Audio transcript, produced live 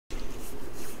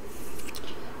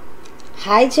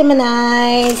Hi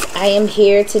Geminis, I am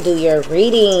here to do your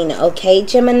reading, okay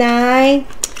Gemini?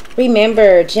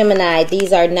 Remember Gemini,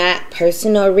 these are not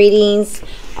personal readings,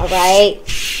 alright?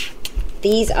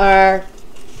 These are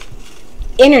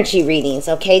energy readings,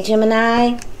 okay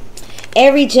Gemini?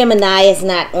 Every Gemini is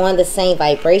not on the same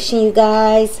vibration, you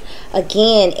guys.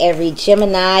 Again, every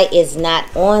Gemini is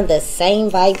not on the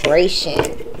same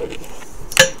vibration.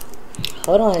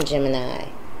 Hold on Gemini.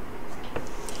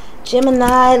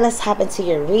 Gemini, let's hop into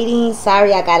your reading.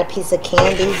 Sorry, I got a piece of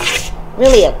candy.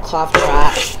 Really a cough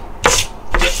drop.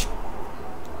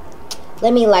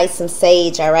 Let me light some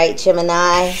sage, all right,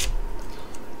 Gemini?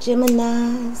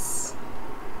 Geminis.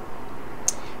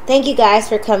 Thank you guys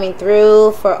for coming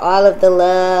through, for all of the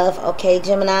love. Okay,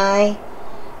 Gemini.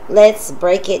 Let's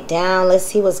break it down. Let's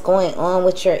see what's going on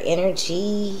with your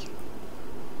energy.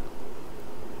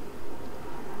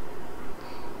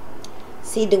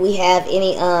 See, do we have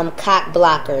any cock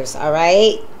blockers, all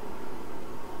right?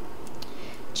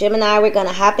 Gemini, we're going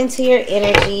to hop into your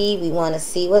energy. We want to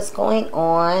see what's going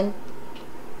on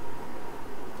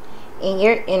in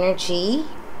your energy.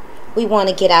 We want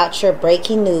to get out your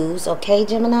breaking news, okay,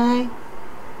 Gemini?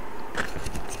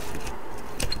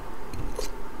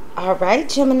 All right,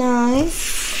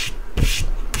 Geminis.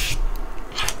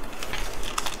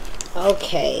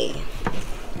 Okay.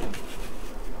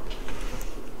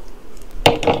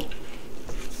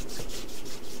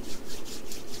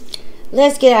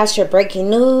 Let's get out your breaking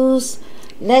news.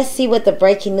 Let's see what the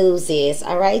breaking news is.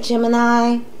 All right,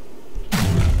 Gemini.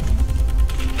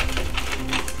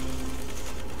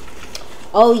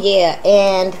 Oh, yeah.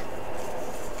 And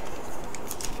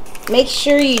make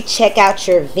sure you check out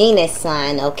your Venus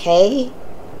sign, okay?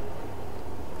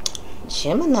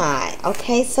 Gemini.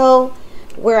 Okay, so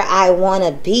Where I Want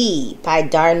to Be by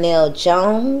Darnell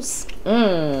Jones.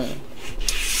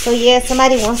 So yeah,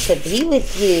 somebody wants to be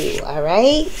with you, all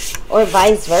right? Or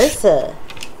vice versa.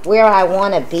 Where I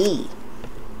Want to Be.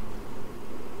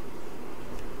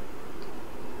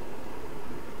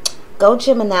 Go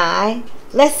Gemini.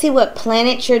 Let's see what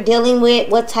planet you're dealing with,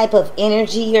 what type of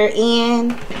energy you're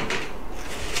in.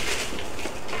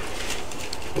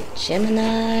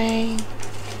 Gemini.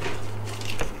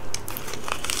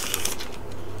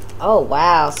 Oh,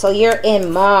 wow. So you're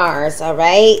in Mars, all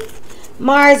right?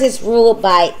 Mars is ruled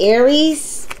by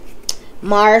Aries.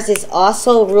 Mars is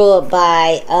also ruled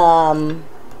by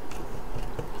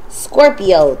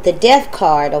Scorpio, the death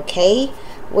card, okay?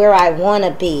 Where I Want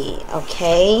to Be,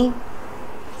 okay?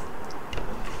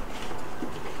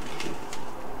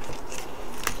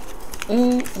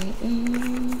 I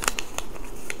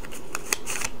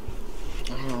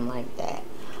don't like that.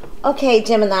 Okay,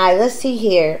 Gemini, let's see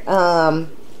here.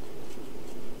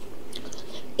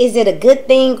 Is it a good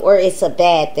thing or it's a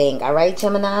bad thing? All right,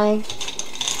 Gemini?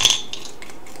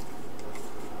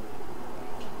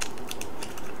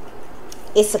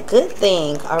 It's a good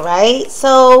thing, all right?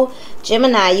 So,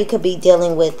 Gemini, you could be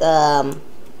dealing with a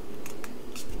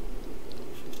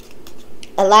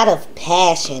lot of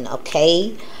passion,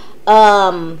 okay?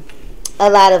 A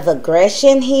lot of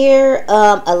aggression here,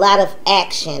 a lot of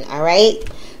action, all right?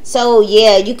 So,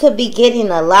 yeah, you could be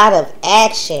getting a lot of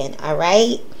action, all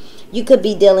right? You could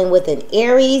be dealing with an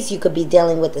Aries. You could be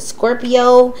dealing with a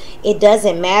Scorpio. It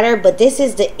doesn't matter, but this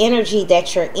is the energy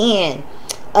that you're in.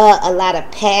 A lot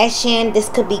of passion. This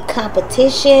could be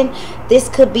competition. This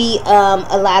could be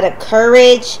a lot of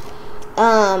courage.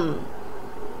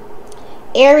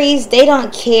 Aries, they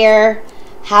don't care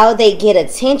how they get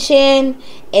attention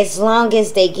as long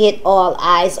as they get all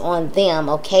eyes on them,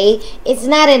 okay? It's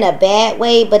not in a bad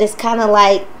way, but it's kind of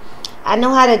like, I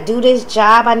know how to do this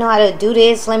job. I know how to do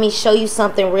this. Let me show you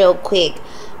something real quick.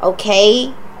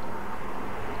 Okay?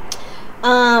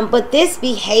 But this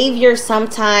behavior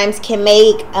sometimes can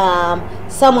make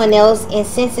someone else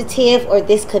insensitive, or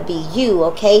this could be you,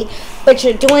 okay? But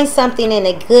you're doing something in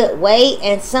a good way,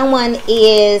 and someone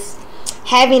is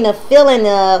having a feeling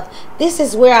of, this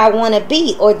is where I want to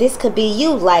be, or this could be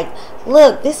you, like,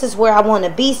 look, this is where I want to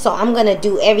be, so I'm going to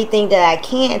do everything that I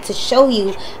can to show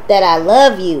you that I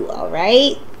love you, all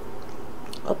right?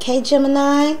 Okay,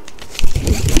 Gemini?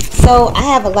 So, I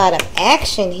have a lot of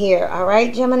action here, all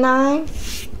right, Gemini?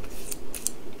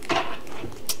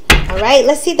 All right,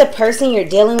 let's see the person you're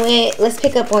dealing with. Let's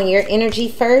pick up on your energy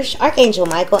first. Archangel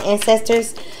Michael,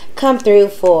 ancestors, come through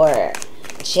for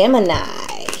Gemini.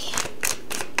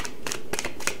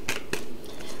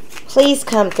 Please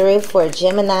come through for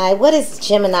Gemini. What is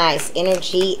Gemini's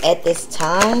energy at this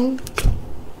time?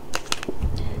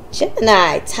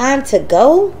 Gemini, time to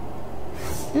go?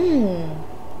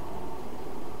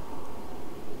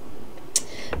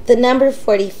 The number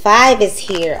 45 is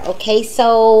here. Okay,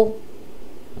 so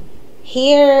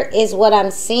Here is what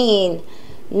I'm seeing.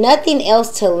 Nothing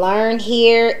else to learn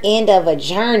here. End of a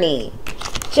journey.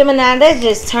 Gemini, that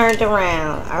just turned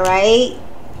around. All right.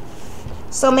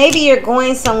 So maybe you're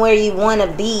going somewhere you want to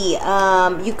be.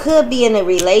 You could be in a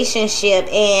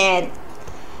relationship and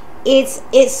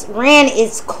it's ran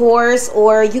its course,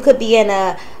 or you could be in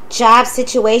a job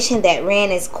situation that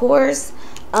ran its course,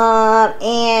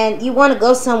 and you want to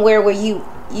go somewhere where you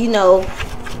know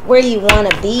where you want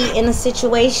to be in a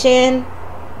situation.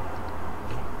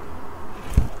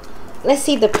 Let's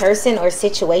see the person or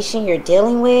situation you're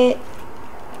dealing with.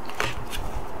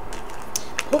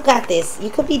 Who got this? You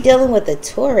could be dealing with a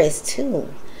Taurus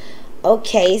too.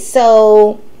 Okay,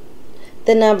 so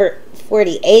the number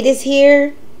 48 is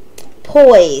here.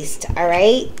 Poised. All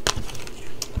right.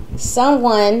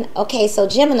 Someone, okay, so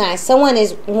Gemini, someone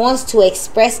wants to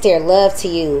express their love to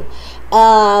you.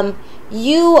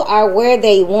 You are where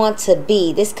they want to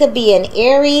be. This could be an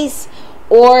Aries,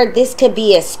 or this could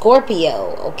be a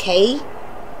Scorpio, okay?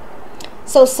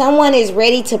 So someone is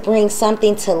ready to bring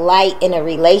something to light in a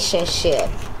relationship.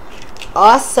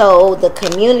 Also, the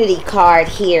community card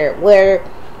here, where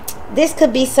this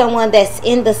could be someone that's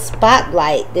in the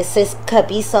spotlight. Could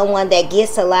be someone that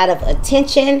gets a lot of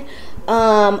attention.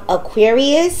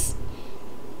 Aquarius.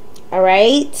 All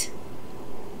right.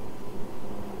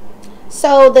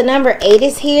 So the number 8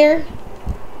 is here.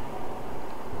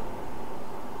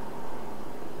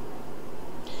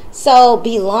 So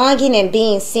belonging and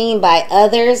being seen by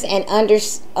others and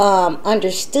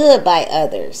understood by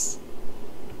others.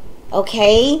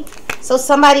 Okay. So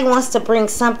somebody wants to bring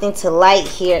something to light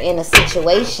here in a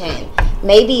situation.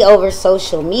 Maybe over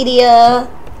social media.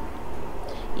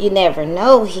 You never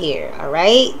know here, all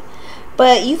right?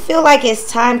 But you feel like it's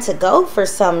time to go for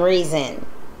some reason.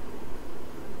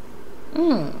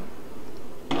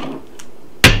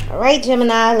 All right,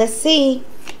 Gemini, let's see.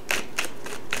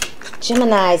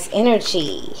 Gemini's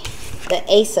energy. The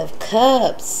Ace of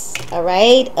Cups, all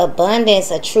right?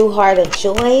 Abundance, a true heart of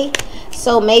joy.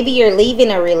 So maybe you're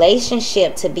leaving a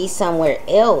relationship to be somewhere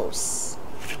else.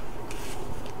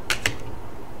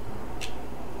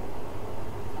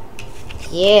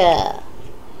 Yeah.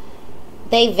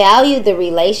 They value the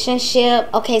relationship.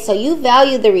 Okay, so you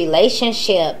value the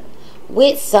relationship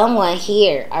with someone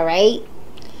here, all right?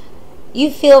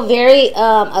 You feel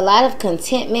a lot of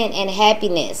contentment and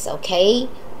happiness, okay?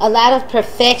 A lot of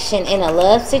perfection in a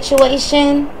love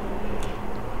situation.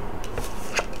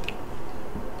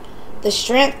 The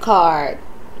Strength card,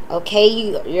 okay?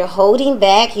 You're holding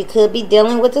back. You could be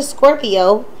dealing with a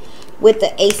Scorpio with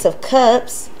the Ace of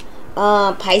Cups.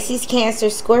 Pisces, Cancer,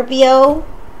 Scorpio.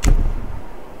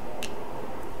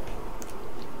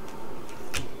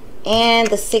 And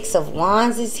the Six of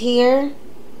Wands is here.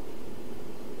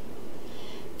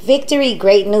 Victory,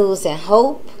 great news, and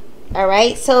hope. All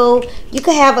right, so you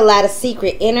could have a lot of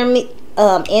secret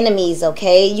enemies,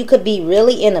 okay? You could be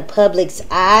really in the public's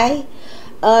eye.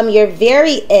 You're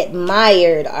very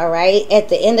admired, all right? At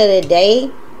the end of the day,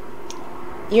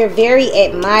 you're very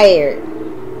admired.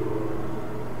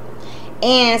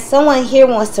 And someone here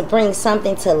wants to bring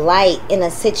something to light in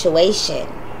a situation.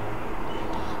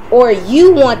 Or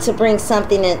you want to bring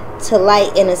something to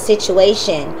light in a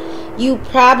situation. You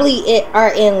probably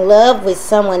are in love with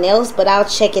someone else, but I'll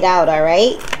check it out, all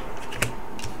right?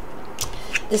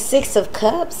 The Six of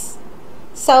Cups.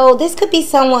 So this could be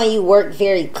someone you work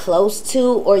very close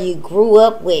to, or you grew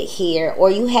up with here,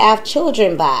 or you have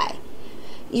children by.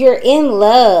 You're in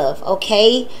love,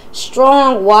 okay?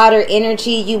 Strong water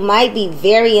energy. You might be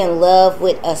very in love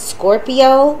with a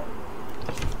Scorpio.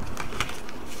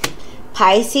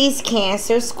 Pisces,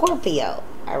 Cancer, Scorpio.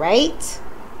 All right?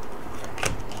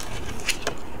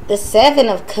 The Seven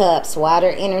of Cups, water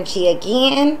energy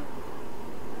again.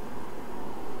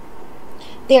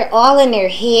 They're all in their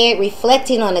head,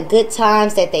 reflecting on the good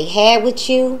times that they had with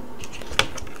you.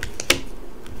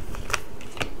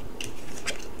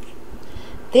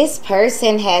 This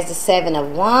person has the Seven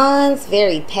of Wands,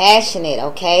 very passionate,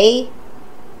 okay?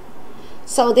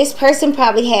 So this person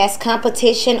probably has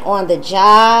competition on the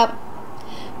job.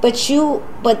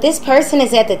 But this person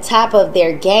is at the top of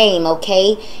their game,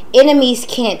 okay? Enemies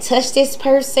can't touch this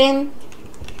person.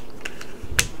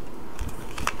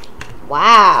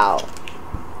 Wow.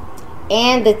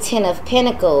 And the Ten of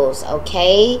Pentacles,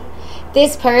 okay?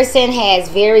 This person has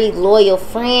very loyal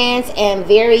friends and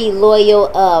very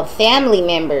loyal family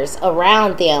members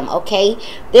around them, okay?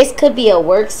 This could be a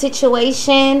work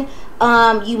situation.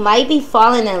 You might be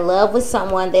falling in love with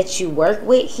someone that you work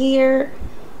with here.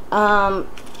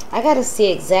 I gotta see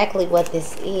exactly what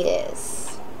this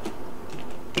is.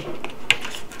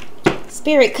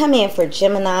 Spirit, come in for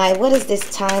Gemini. What is this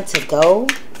time to go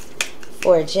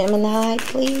for Gemini,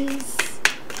 please?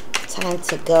 Time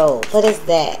to go. What is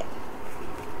that?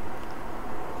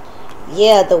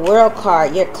 Yeah, the World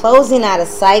card. You're closing out a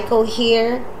cycle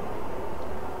here.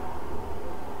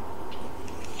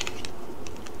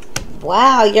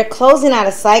 Wow, you're closing out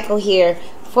a cycle here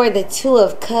for the Two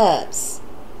of Cups.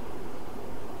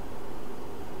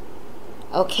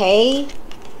 Okay.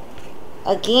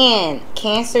 Again,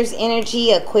 Cancer's energy,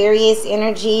 Aquarius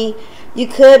energy. You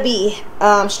could be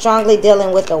strongly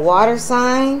dealing with a water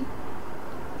sign.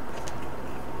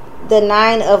 The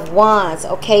Nine of Wands.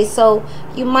 Okay, so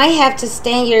you might have to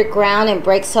stand your ground and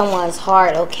break someone's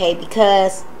heart. Okay,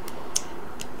 because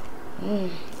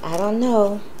I don't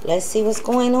know. Let's see what's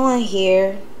going on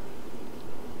here.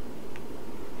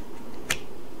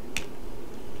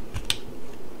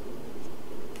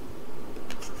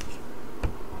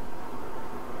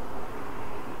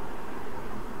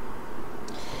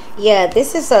 Yeah,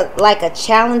 this is like a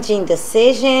challenging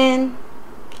decision.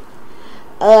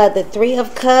 The Three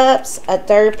of Cups, a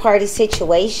third-party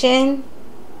situation.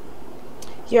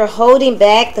 You're holding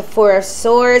back the Four of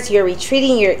Swords. You're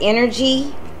retreating your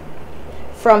energy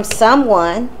from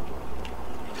someone.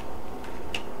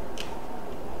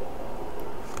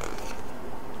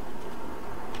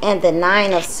 And the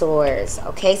Nine of Swords.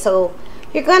 Okay, so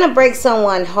you're going to break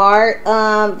someone's heart.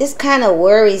 This kind of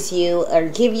worries you or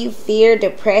give you fear,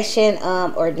 depression,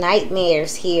 or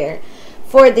nightmares here.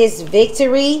 For this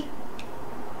victory,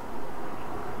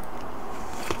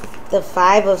 the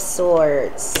Five of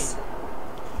Swords,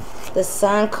 the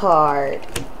Sun card,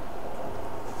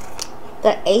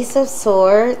 the Ace of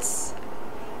Swords,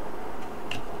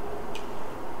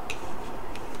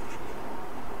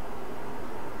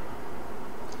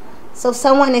 so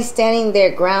someone is standing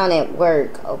their ground at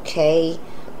work, okay?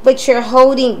 But you're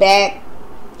holding back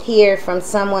here from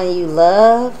someone you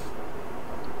love.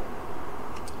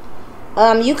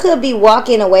 You could be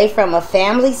walking away from a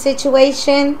family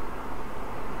situation.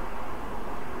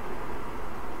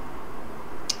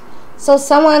 So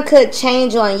someone could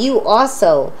change on you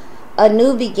also. A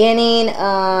new beginning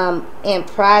in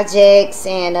projects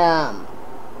and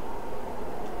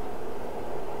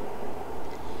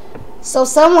so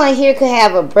someone here could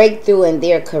have a breakthrough in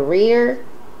their career,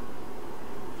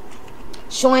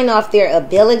 showing off their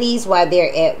abilities while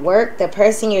they're at work. The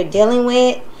person you're dealing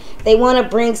with, they want to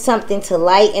bring something to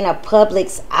light in a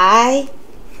public's eye.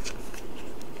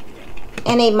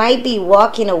 And they might be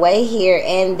walking away here,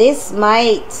 and this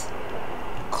might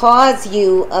cause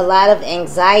you a lot of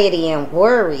anxiety and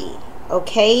worry,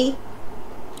 okay?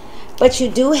 But you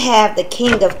do have the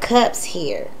King of Cups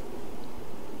here.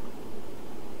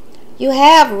 You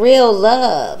have real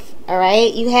love, all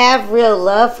right? You have real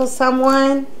love for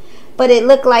someone, but it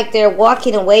looked like they're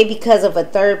walking away because of a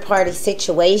third-party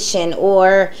situation,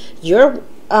 or you're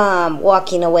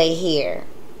walking away here.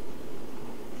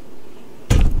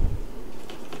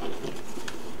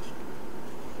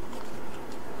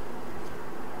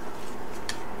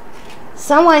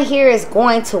 Someone here is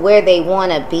going to where they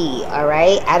want to be, all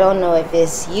right? I don't know if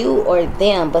it's you or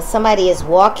them, but somebody is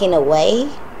walking away.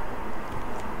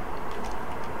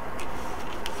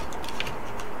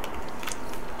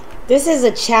 This is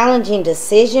a challenging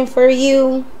decision for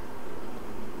you.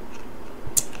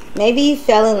 Maybe you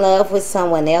fell in love with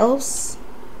someone else.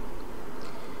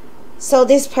 So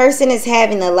this person is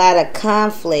having a lot of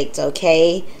conflict,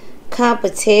 okay?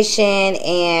 Competition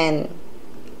and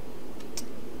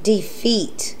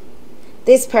defeat.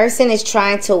 This person is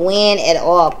trying to win at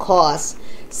all costs.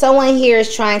 Someone here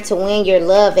is trying to win your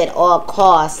love at all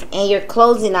costs, and you're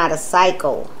closing out a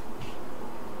cycle.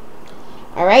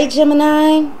 All right,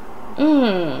 Gemini.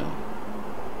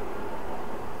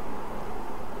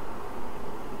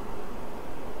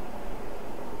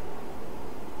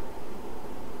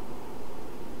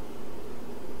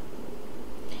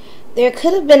 There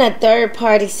could have been a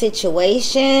third-party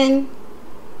situation.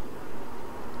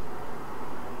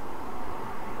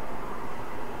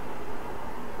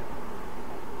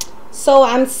 So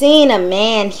I'm seeing a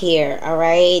man here, all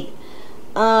right,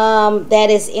 that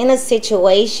is in a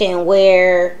situation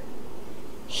where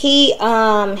he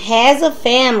has a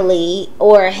family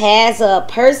or has a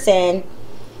person,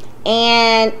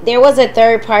 and there was a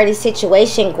third-party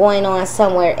situation going on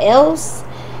somewhere else,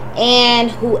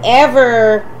 and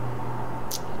whoever,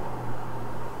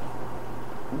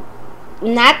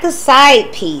 not the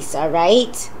side piece, all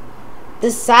right,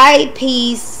 the side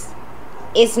piece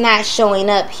is not showing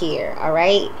up here, all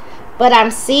right? But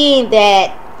I'm seeing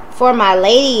that for my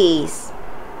ladies,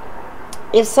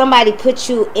 if somebody put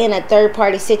you in a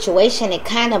third-party situation, it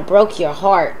kind of broke your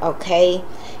heart, okay?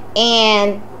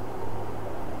 And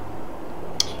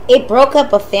it broke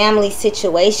up a family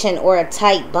situation or a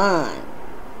tight bond.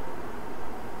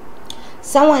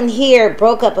 Someone here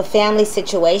broke up a family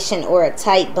situation or a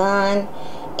tight bond,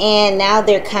 and now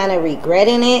they're kind of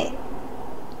regretting it.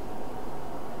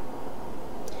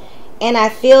 And I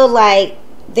feel like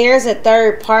there's a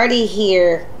third party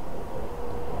here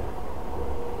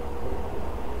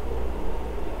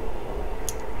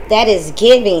that is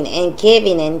giving and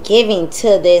giving and giving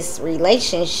to this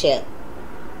relationship.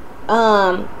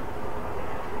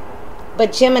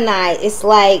 But Gemini, it's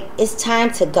like it's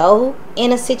time to go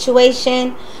in a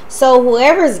situation. So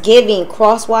whoever's giving,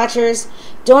 cross watchers,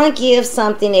 don't give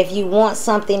something if you want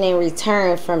something in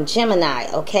return from Gemini,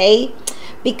 okay?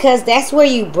 Because that's where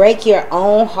you break your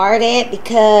own heart at.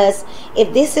 Because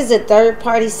if this is a third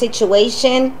party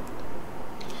situation,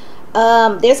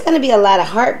 there's going to be a lot of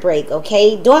heartbreak,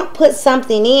 okay? Don't put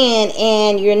something in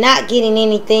and you're not getting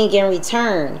anything in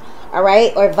return, all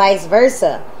right? Or vice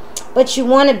versa. But you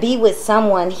want to be with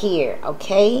someone here,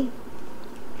 okay?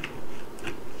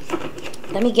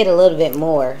 Let me get a little bit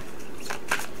more.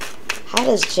 How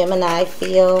does Gemini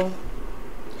feel?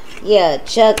 Yeah,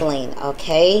 juggling,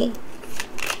 okay?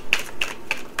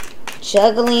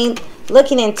 Juggling,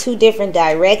 looking in two different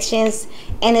directions,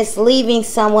 and it's leaving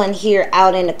someone here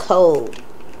out in the cold.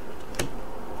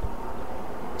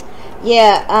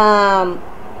 Yeah,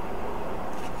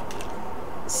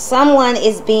 someone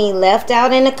is being left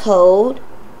out in the cold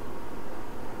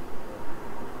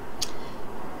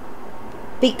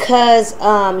because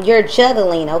you're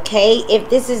juggling, okay? If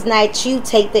this is not you,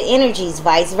 take the energies,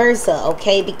 vice versa,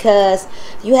 okay? Because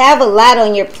you have a lot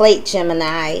on your plate,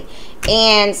 Gemini,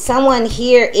 and someone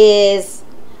here is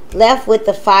left with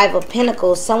the Five of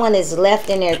Pentacles. Someone is left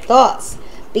in their thoughts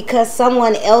because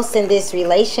someone else in this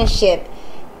relationship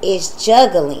is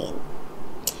juggling.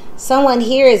 Someone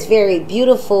here is very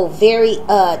beautiful, very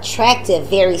attractive,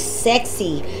 very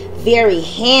sexy, very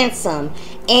handsome,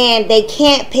 and they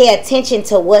can't pay attention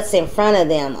to what's in front of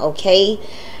them, okay?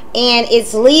 And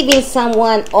it's leaving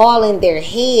someone all in their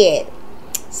head.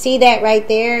 See that right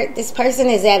there? This person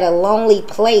is at a lonely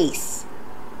place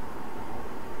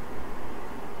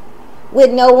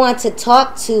with no one to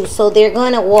talk to, so they're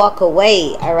going to walk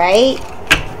away, all right?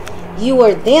 You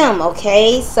or them,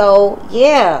 okay? So,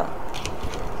 yeah.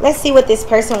 Let's see what this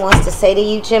person wants to say to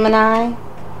you, Gemini.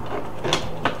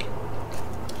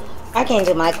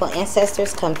 Archangel Michael,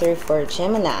 ancestors, come through for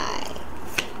Gemini.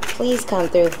 Please come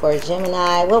through for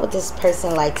Gemini. What would this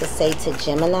person like to say to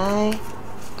Gemini?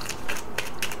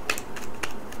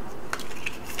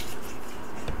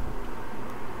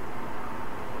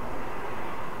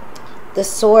 The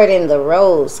sword and the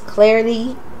rose.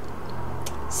 Clarity.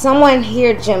 Someone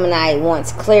here, Gemini,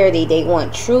 wants clarity. They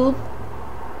want truth.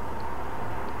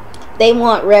 They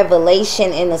want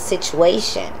revelation in a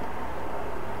situation.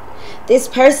 This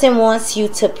person wants you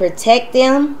to protect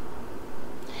them.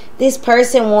 This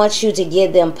person wants you to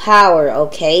give them power,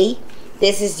 okay?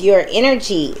 This is your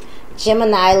energy.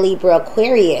 Gemini, Libra,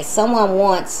 Aquarius. Someone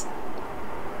wants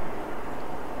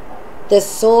the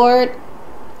sword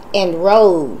and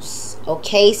rose,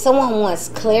 okay? Someone wants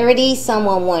clarity.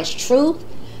 Someone wants truth.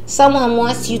 Someone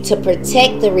wants you to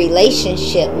protect the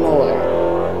relationship more.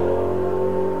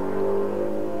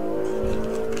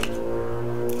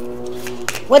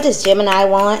 What does Gemini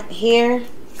want here?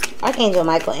 Archangel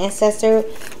Michael, ancestor.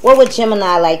 What would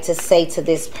Gemini like to say to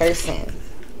this person?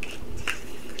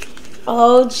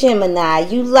 Oh, Gemini,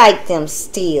 you like them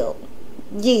still.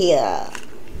 Yeah.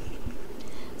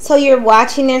 So you're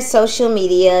watching their social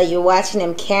media. You're watching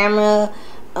them camera.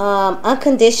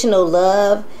 Unconditional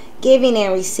love. Giving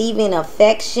and receiving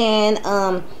affection.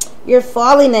 You're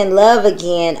falling in love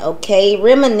again, okay?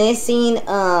 Reminiscing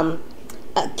a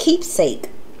keepsake.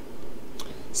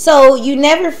 So you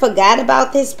never forgot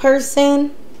about this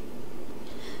person.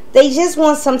 They just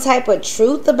want some type of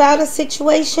truth about a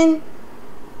situation.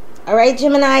 All right,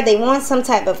 Gemini, they want some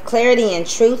type of clarity and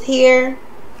truth here.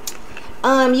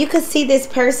 You could see this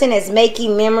person as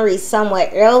making memories somewhere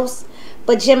else.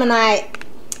 But Gemini,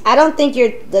 I don't think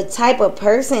you're the type of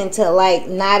person to like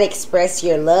not express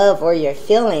your love or your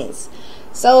feelings.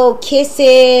 So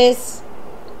kisses,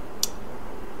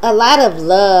 a lot of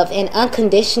love and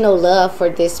unconditional love for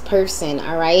this person,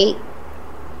 all right?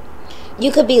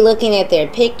 You could be looking at their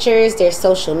pictures, their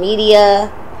social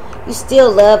media. You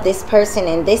still love this person,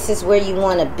 and this is where you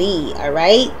want to be, all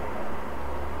right?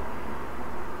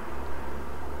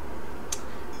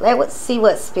 Let's see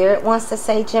what Spirit wants to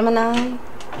say, Gemini.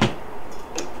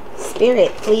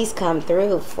 Spirit, please come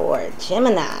through for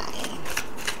Gemini.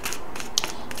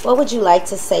 What would you like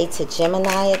to say to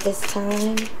Gemini at this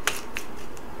time?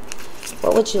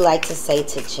 What would you like to say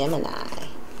to Gemini?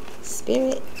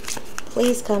 Spirit,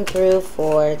 please come through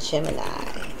for Gemini.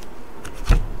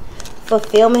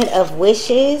 Fulfillment of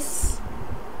wishes.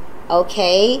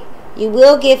 Okay. You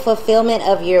will get fulfillment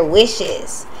of your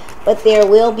wishes, but there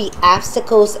will be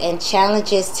obstacles and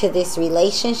challenges to this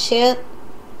relationship.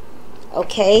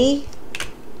 Okay.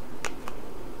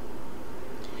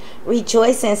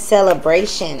 Rejoice and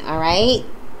celebration. All right.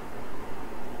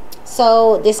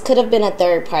 So this could have been a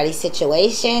third party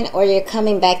situation, or you're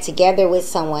coming back together with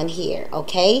someone here.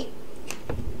 Okay.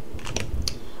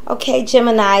 Okay,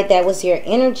 Gemini, that was your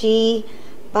energy.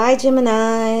 Bye,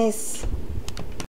 Geminis.